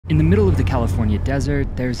In the middle of the California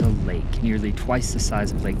desert, there's a lake nearly twice the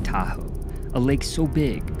size of Lake Tahoe. A lake so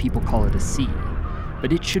big, people call it a sea.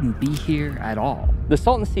 But it shouldn't be here at all. The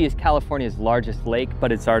Salton Sea is California's largest lake,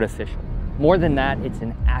 but it's artificial. More than that, it's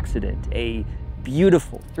an accident, a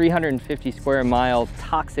beautiful 350 square mile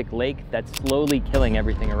toxic lake that's slowly killing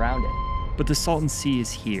everything around it. But the Salton Sea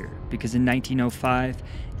is here because in 1905,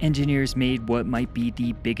 engineers made what might be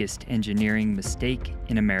the biggest engineering mistake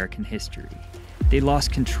in American history. They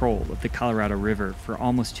lost control of the Colorado River for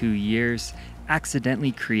almost 2 years,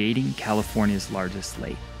 accidentally creating California's largest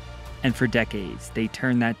lake. And for decades, they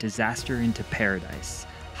turned that disaster into paradise.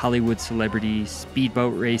 Hollywood celebrities,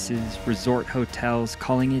 speedboat races, resort hotels,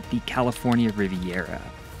 calling it the California Riviera.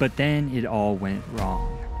 But then it all went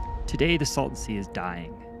wrong. Today, the Salton Sea is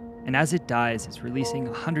dying. And as it dies, it's releasing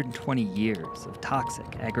 120 years of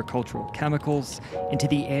toxic agricultural chemicals into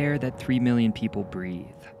the air that 3 million people breathe.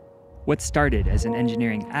 What started as an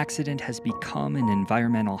engineering accident has become an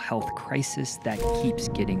environmental health crisis that keeps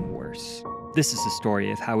getting worse. This is a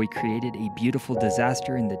story of how we created a beautiful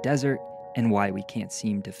disaster in the desert and why we can't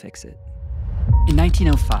seem to fix it. In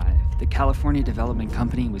 1905, the California Development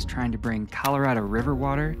Company was trying to bring Colorado River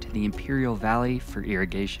water to the Imperial Valley for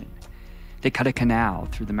irrigation. They cut a canal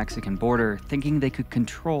through the Mexican border, thinking they could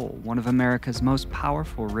control one of America's most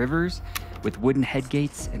powerful rivers with wooden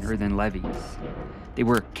headgates and earthen levees. They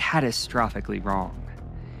were catastrophically wrong.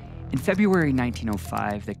 In February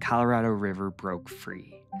 1905, the Colorado River broke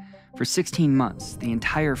free. For 16 months, the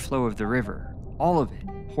entire flow of the river, all of it,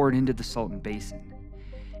 poured into the Salton Basin.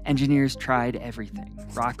 Engineers tried everything: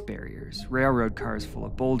 rock barriers, railroad cars full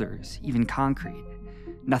of boulders, even concrete.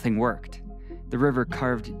 Nothing worked. The river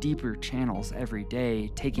carved deeper channels every day,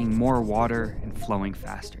 taking more water and flowing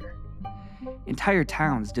faster. Entire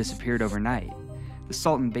towns disappeared overnight. The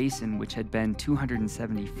Salton Basin, which had been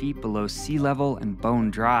 270 feet below sea level and bone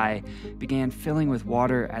dry, began filling with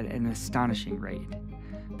water at an astonishing rate.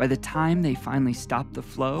 By the time they finally stopped the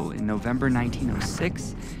flow in November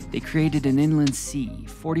 1906, they created an inland sea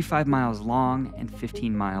 45 miles long and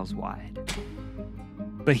 15 miles wide.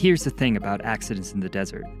 But here's the thing about accidents in the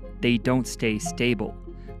desert. They don't stay stable.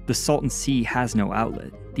 The Salton Sea has no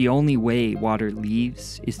outlet. The only way water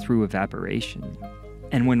leaves is through evaporation.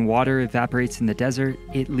 And when water evaporates in the desert,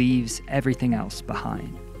 it leaves everything else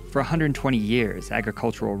behind. For 120 years,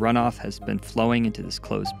 agricultural runoff has been flowing into this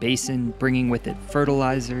closed basin, bringing with it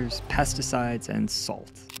fertilizers, pesticides, and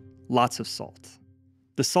salt. Lots of salt.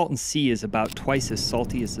 The Salton Sea is about twice as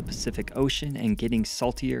salty as the Pacific Ocean and getting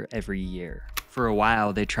saltier every year. For a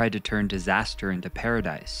while, they tried to turn disaster into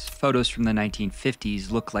paradise. Photos from the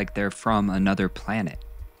 1950s look like they're from another planet.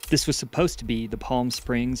 This was supposed to be the Palm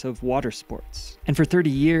Springs of water sports. And for 30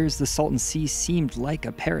 years, the Salton Sea seemed like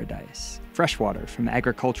a paradise. Freshwater from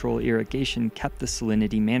agricultural irrigation kept the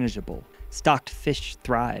salinity manageable. Stocked fish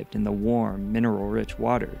thrived in the warm, mineral-rich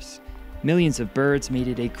waters. Millions of birds made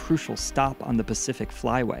it a crucial stop on the Pacific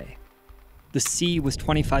Flyway. The sea was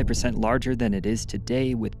 25% larger than it is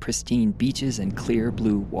today, with pristine beaches and clear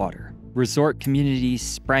blue water. Resort communities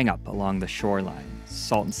sprang up along the shoreline.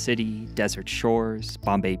 Salton City, Desert Shores,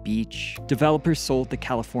 Bombay Beach. Developers sold the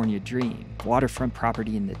California dream, waterfront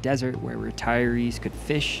property in the desert where retirees could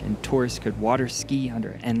fish and tourists could water ski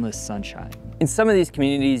under endless sunshine. In some of these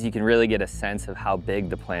communities, you can really get a sense of how big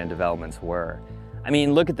the planned developments were. I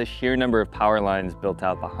mean, look at the sheer number of power lines built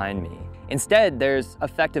out behind me. Instead, there's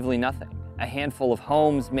effectively nothing. A handful of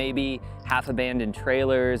homes, maybe, half-abandoned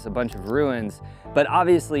trailers, a bunch of ruins, but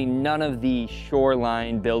obviously none of the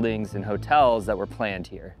shoreline buildings and hotels that were planned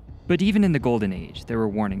here. But even in the Golden Age, there were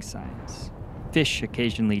warning signs. Fish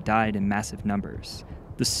occasionally died in massive numbers.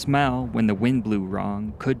 The smell, when the wind blew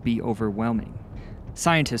wrong, could be overwhelming.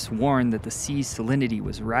 Scientists warned that the sea's salinity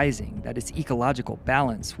was rising, that its ecological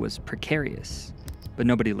balance was precarious. But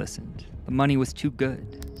nobody listened. The money was too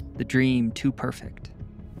good, the dream too perfect.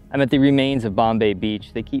 I'm at the remains of Bombay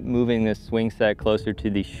Beach. They keep moving this swing set closer to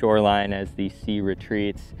the shoreline as the sea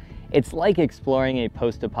retreats. It's like exploring a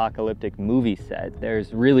post-apocalyptic movie set.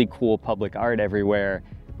 There's really cool public art everywhere,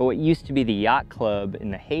 but what used to be the yacht club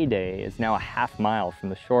in the heyday is now a half mile from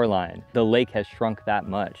the shoreline. The lake has shrunk that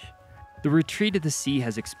much. The retreat of the sea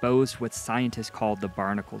has exposed what scientists call the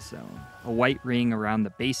barnacle zone, a white ring around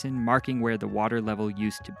the basin marking where the water level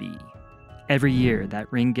used to be. Every year,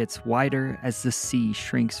 that ring gets wider as the sea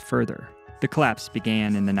shrinks further. The collapse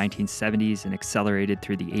began in the 1970s and accelerated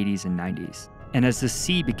through the 80s and 90s. And as the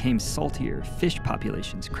sea became saltier, fish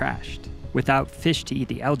populations crashed. Without fish to eat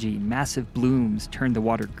the algae, massive blooms turned the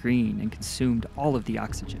water green and consumed all of the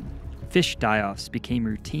oxygen. Fish die-offs became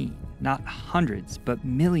routine, not hundreds, but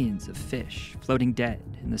millions of fish floating dead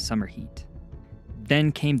in the summer heat.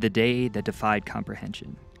 Then came the day that defied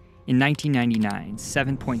comprehension. In 1999,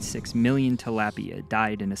 7.6 million tilapia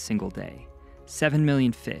died in a single day. 7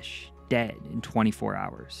 million fish dead in 24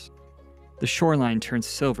 hours. The shoreline turned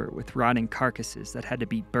silver with rotting carcasses that had to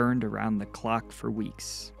be burned around the clock for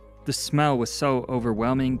weeks. The smell was so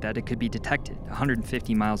overwhelming that it could be detected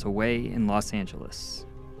 150 miles away in Los Angeles.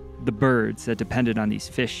 The birds that depended on these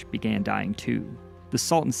fish began dying too. The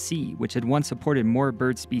Salton Sea, which had once supported more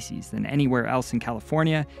bird species than anywhere else in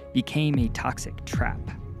California, became a toxic trap.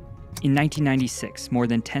 In 1996, more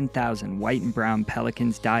than 10,000 white and brown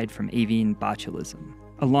pelicans died from avian botulism,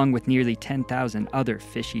 along with nearly 10,000 other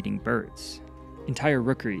fish-eating birds. Entire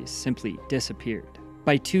rookeries simply disappeared.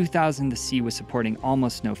 By 2000, the sea was supporting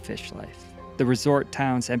almost no fish life. The resort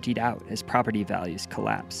towns emptied out as property values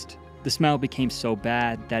collapsed. The smell became so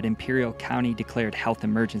bad that Imperial County declared health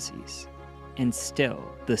emergencies. And still,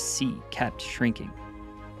 the sea kept shrinking.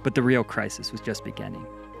 But the real crisis was just beginning.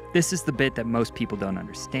 This is the bit that most people don't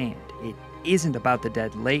understand. It isn't about the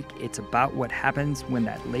dead lake, it's about what happens when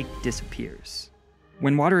that lake disappears.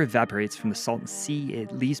 When water evaporates from the Salton Sea,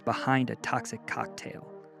 it leaves behind a toxic cocktail,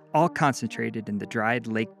 all concentrated in the dried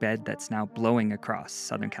lake bed that's now blowing across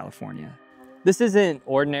Southern California. This isn't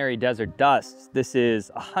ordinary desert dust. This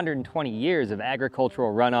is 120 years of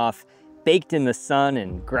agricultural runoff baked in the sun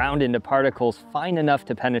and ground into particles fine enough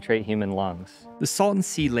to penetrate human lungs. The Salton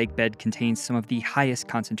Sea lake bed contains some of the highest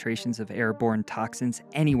concentrations of airborne toxins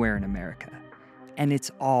anywhere in America, and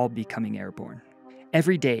it's all becoming airborne.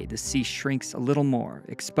 Every day, the sea shrinks a little more,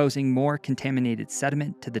 exposing more contaminated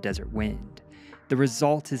sediment to the desert wind. The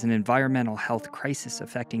result is an environmental health crisis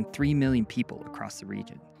affecting 3 million people across the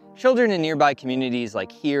region. Children in nearby communities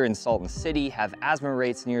like here in Salton City have asthma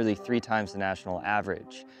rates nearly 3 times the national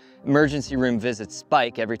average. Emergency room visits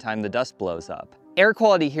spike every time the dust blows up. Air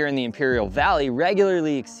quality here in the Imperial Valley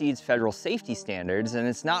regularly exceeds federal safety standards, and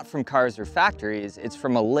it's not from cars or factories, it's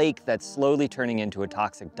from a lake that's slowly turning into a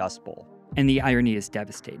toxic dust bowl. And the irony is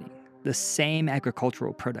devastating. The same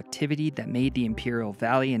agricultural productivity that made the Imperial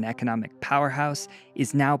Valley an economic powerhouse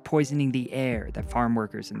is now poisoning the air that farm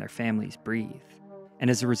workers and their families breathe.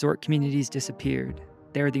 And as the resort communities disappeared,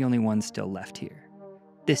 they're the only ones still left here.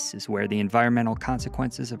 This is where the environmental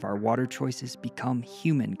consequences of our water choices become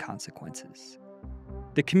human consequences.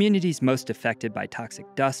 The communities most affected by toxic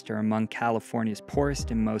dust are among California's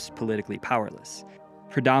poorest and most politically powerless,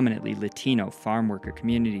 predominantly Latino farm worker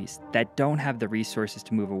communities that don't have the resources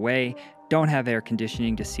to move away, don't have air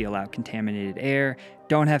conditioning to seal out contaminated air,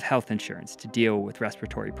 don't have health insurance to deal with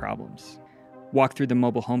respiratory problems. Walk through the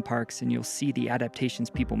mobile home parks and you'll see the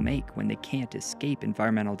adaptations people make when they can't escape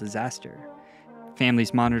environmental disaster.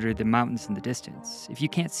 Families monitor the mountains in the distance. If you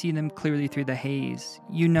can't see them clearly through the haze,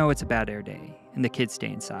 you know it's a bad air day, and the kids stay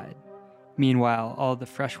inside. Meanwhile, all the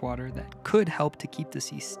fresh water that could help to keep the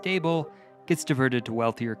sea stable gets diverted to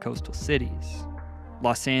wealthier coastal cities.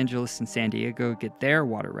 Los Angeles and San Diego get their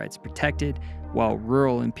water rights protected, while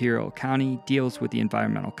rural Imperial County deals with the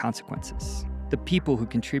environmental consequences. The people who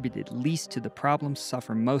contributed least to the problem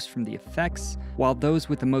suffer most from the effects, while those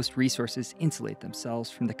with the most resources insulate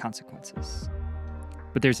themselves from the consequences.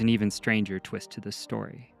 But there's an even stranger twist to this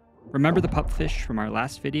story. Remember the pupfish from our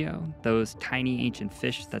last video? Those tiny ancient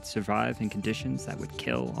fish that survive in conditions that would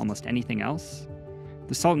kill almost anything else?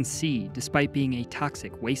 The Salton Sea, despite being a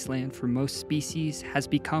toxic wasteland for most species, has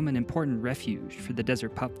become an important refuge for the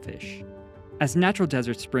desert pupfish. As natural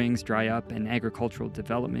desert springs dry up and agricultural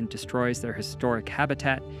development destroys their historic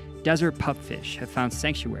habitat, desert pupfish have found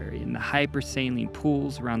sanctuary in the hypersaline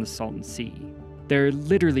pools around the Salton Sea. They're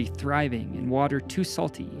literally thriving in water too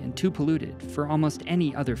salty and too polluted for almost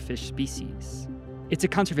any other fish species. It's a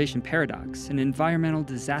conservation paradox, an environmental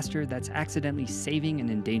disaster that's accidentally saving an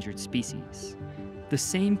endangered species. The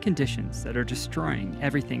same conditions that are destroying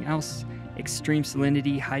everything else, extreme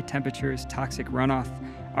salinity, high temperatures, toxic runoff,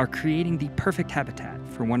 are creating the perfect habitat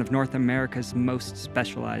for one of North America's most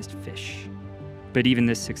specialized fish. But even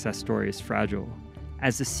this success story is fragile.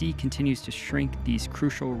 As the sea continues to shrink, these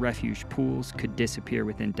crucial refuge pools could disappear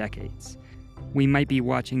within decades. We might be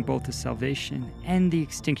watching both the salvation and the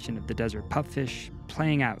extinction of the desert pupfish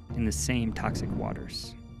playing out in the same toxic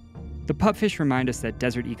waters. The pupfish remind us that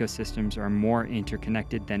desert ecosystems are more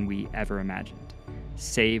interconnected than we ever imagined.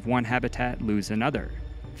 Save one habitat, lose another.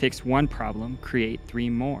 Fix one problem, create 3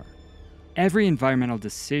 more. Every environmental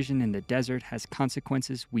decision in the desert has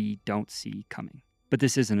consequences we don't see coming. But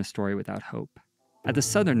this isn't a story without hope. At the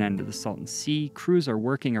southern end of the Salton Sea, crews are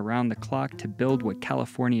working around the clock to build what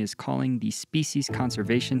California is calling the Species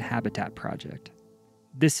Conservation Habitat Project.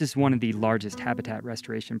 This is one of the largest habitat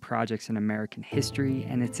restoration projects in American history,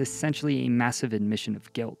 and it's essentially a massive admission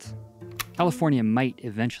of guilt. California might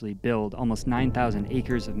eventually build almost 9,000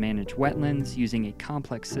 acres of managed wetlands using a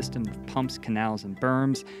complex system of pumps, canals, and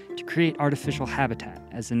berms to create artificial habitat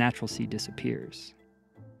as the natural sea disappears.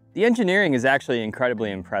 The engineering is actually incredibly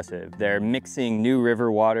impressive. They're mixing new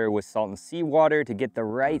river water with Salton Sea water to get the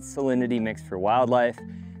right salinity mix for wildlife.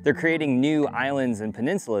 They're creating new islands and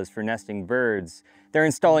peninsulas for nesting birds. They're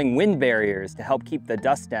installing wind barriers to help keep the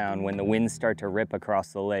dust down when the winds start to rip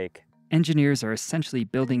across the lake. Engineers are essentially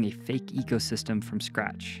building a fake ecosystem from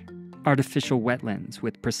scratch. Artificial wetlands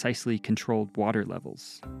with precisely controlled water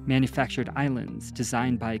levels. Manufactured islands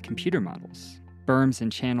designed by computer models. Berms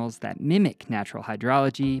and channels that mimic natural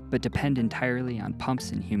hydrology but depend entirely on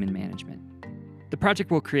pumps and human management. The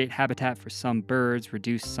project will create habitat for some birds,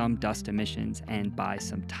 reduce some dust emissions, and buy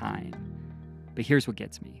some time. But here's what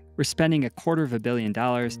gets me. We're spending $250 million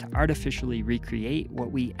to artificially recreate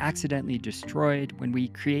what we accidentally destroyed when we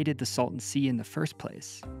created the Salton Sea in the first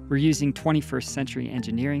place. We're using 21st century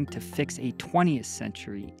engineering to fix a 20th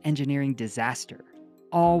century engineering disaster,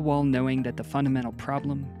 all while knowing that the fundamental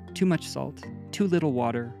problem, too much salt, too little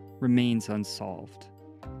water, remains unsolved.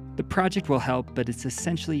 The project will help, but it's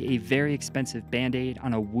essentially a very expensive Band-Aid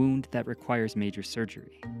on a wound that requires major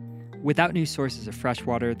surgery. Without new sources of fresh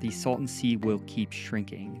water, the Salton Sea will keep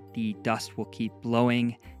shrinking, the dust will keep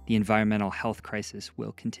blowing, the environmental health crisis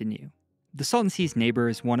will continue. The Salton Sea's neighbor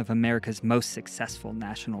is one of America's most successful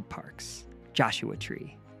national parks, Joshua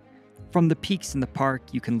Tree. From the peaks in the park,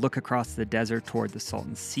 you can look across the desert toward the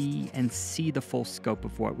Salton Sea and see the full scope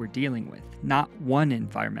of what we're dealing with. Not one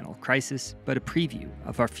environmental crisis, but a preview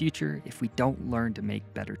of our future if we don't learn to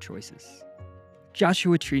make better choices.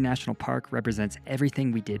 Joshua Tree National Park represents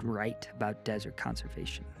everything we did right about desert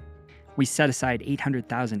conservation. We set aside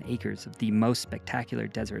 800,000 acres of the most spectacular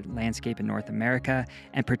desert landscape in North America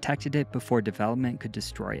and protected it before development could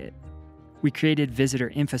destroy it. We created visitor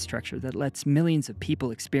infrastructure that lets millions of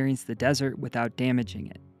people experience the desert without damaging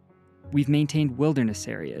it. We've maintained wilderness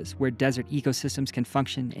areas where desert ecosystems can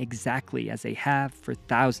function exactly as they have for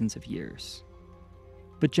thousands of years.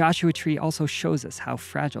 But Joshua Tree also shows us how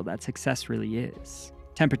fragile that success really is.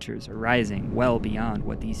 Temperatures are rising well beyond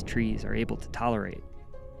what these trees are able to tolerate.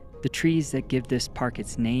 The trees that give this park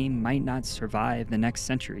its name might not survive the next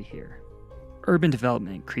century here. Urban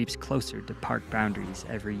development creeps closer to park boundaries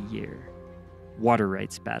every year. Water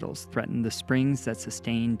rights battles threaten the springs that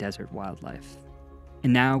sustain desert wildlife.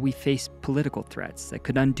 And now we face political threats that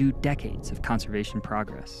could undo decades of conservation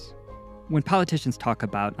progress. When politicians talk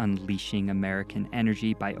about unleashing American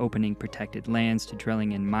energy by opening protected lands to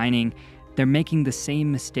drilling and mining, they're making the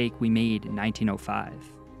same mistake we made in 1905,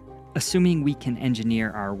 assuming we can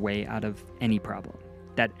engineer our way out of any problem,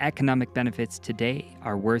 that economic benefits today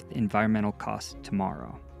are worth environmental costs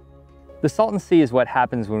tomorrow. The Salton Sea is what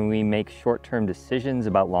happens when we make short-term decisions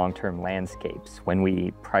about long-term landscapes, when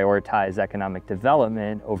we prioritize economic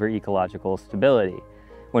development over ecological stability,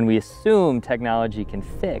 when we assume technology can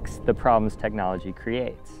fix the problems technology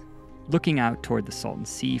creates. Looking out toward the Salton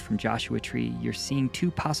Sea from Joshua Tree, you're seeing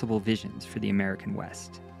two possible visions for the American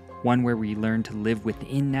West. One where we learned to live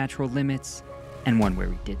within natural limits, and one where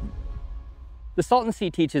we didn't. The Salton Sea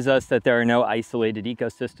teaches us that there are no isolated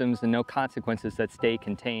ecosystems and no consequences that stay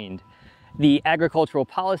contained. The agricultural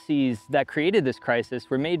policies that created this crisis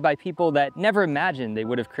were made by people that never imagined they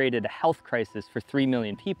would have created a health crisis for 3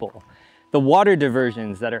 million people. The water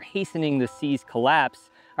diversions that are hastening the sea's collapse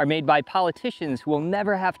are made by politicians who will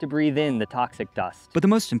never have to breathe in the toxic dust. But the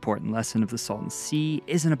most important lesson of the Salton Sea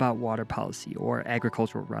isn't about water policy or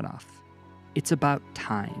agricultural runoff. It's about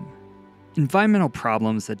time. Environmental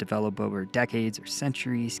problems that develop over decades or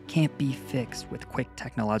centuries can't be fixed with quick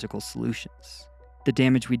technological solutions. The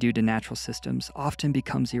damage we do to natural systems often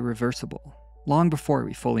becomes irreversible, long before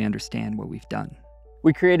we fully understand what we've done.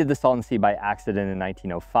 We created the Salton Sea by accident in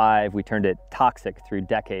 1905. We turned it toxic through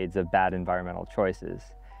decades of bad environmental choices.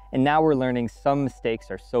 And now we're learning some mistakes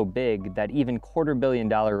are so big that even $250 million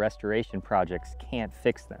restoration projects can't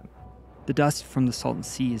fix them. The dust from the Salton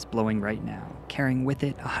Sea is blowing right now, carrying with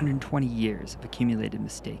it 120 years of accumulated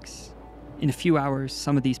mistakes. In a few hours,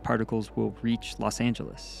 some of these particles will reach Los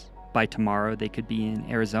Angeles. By tomorrow, they could be in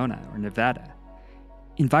Arizona or Nevada.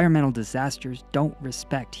 Environmental disasters don't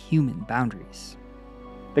respect human boundaries.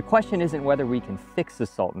 The question isn't whether we can fix the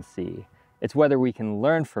Salton Sea, it's whether we can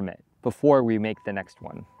learn from it before we make the next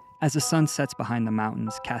one. As the sun sets behind the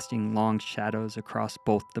mountains, casting long shadows across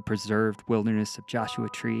both the preserved wilderness of Joshua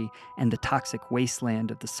Tree and the toxic wasteland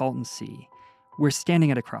of the Salton Sea, we're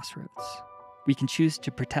standing at a crossroads. We can choose to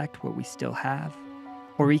protect what we still have,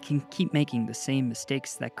 or we can keep making the same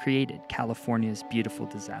mistakes that created California's beautiful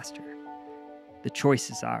disaster. The choice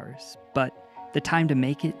is ours, but The time to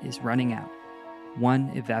make it is running out, one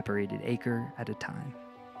evaporated acre at a time.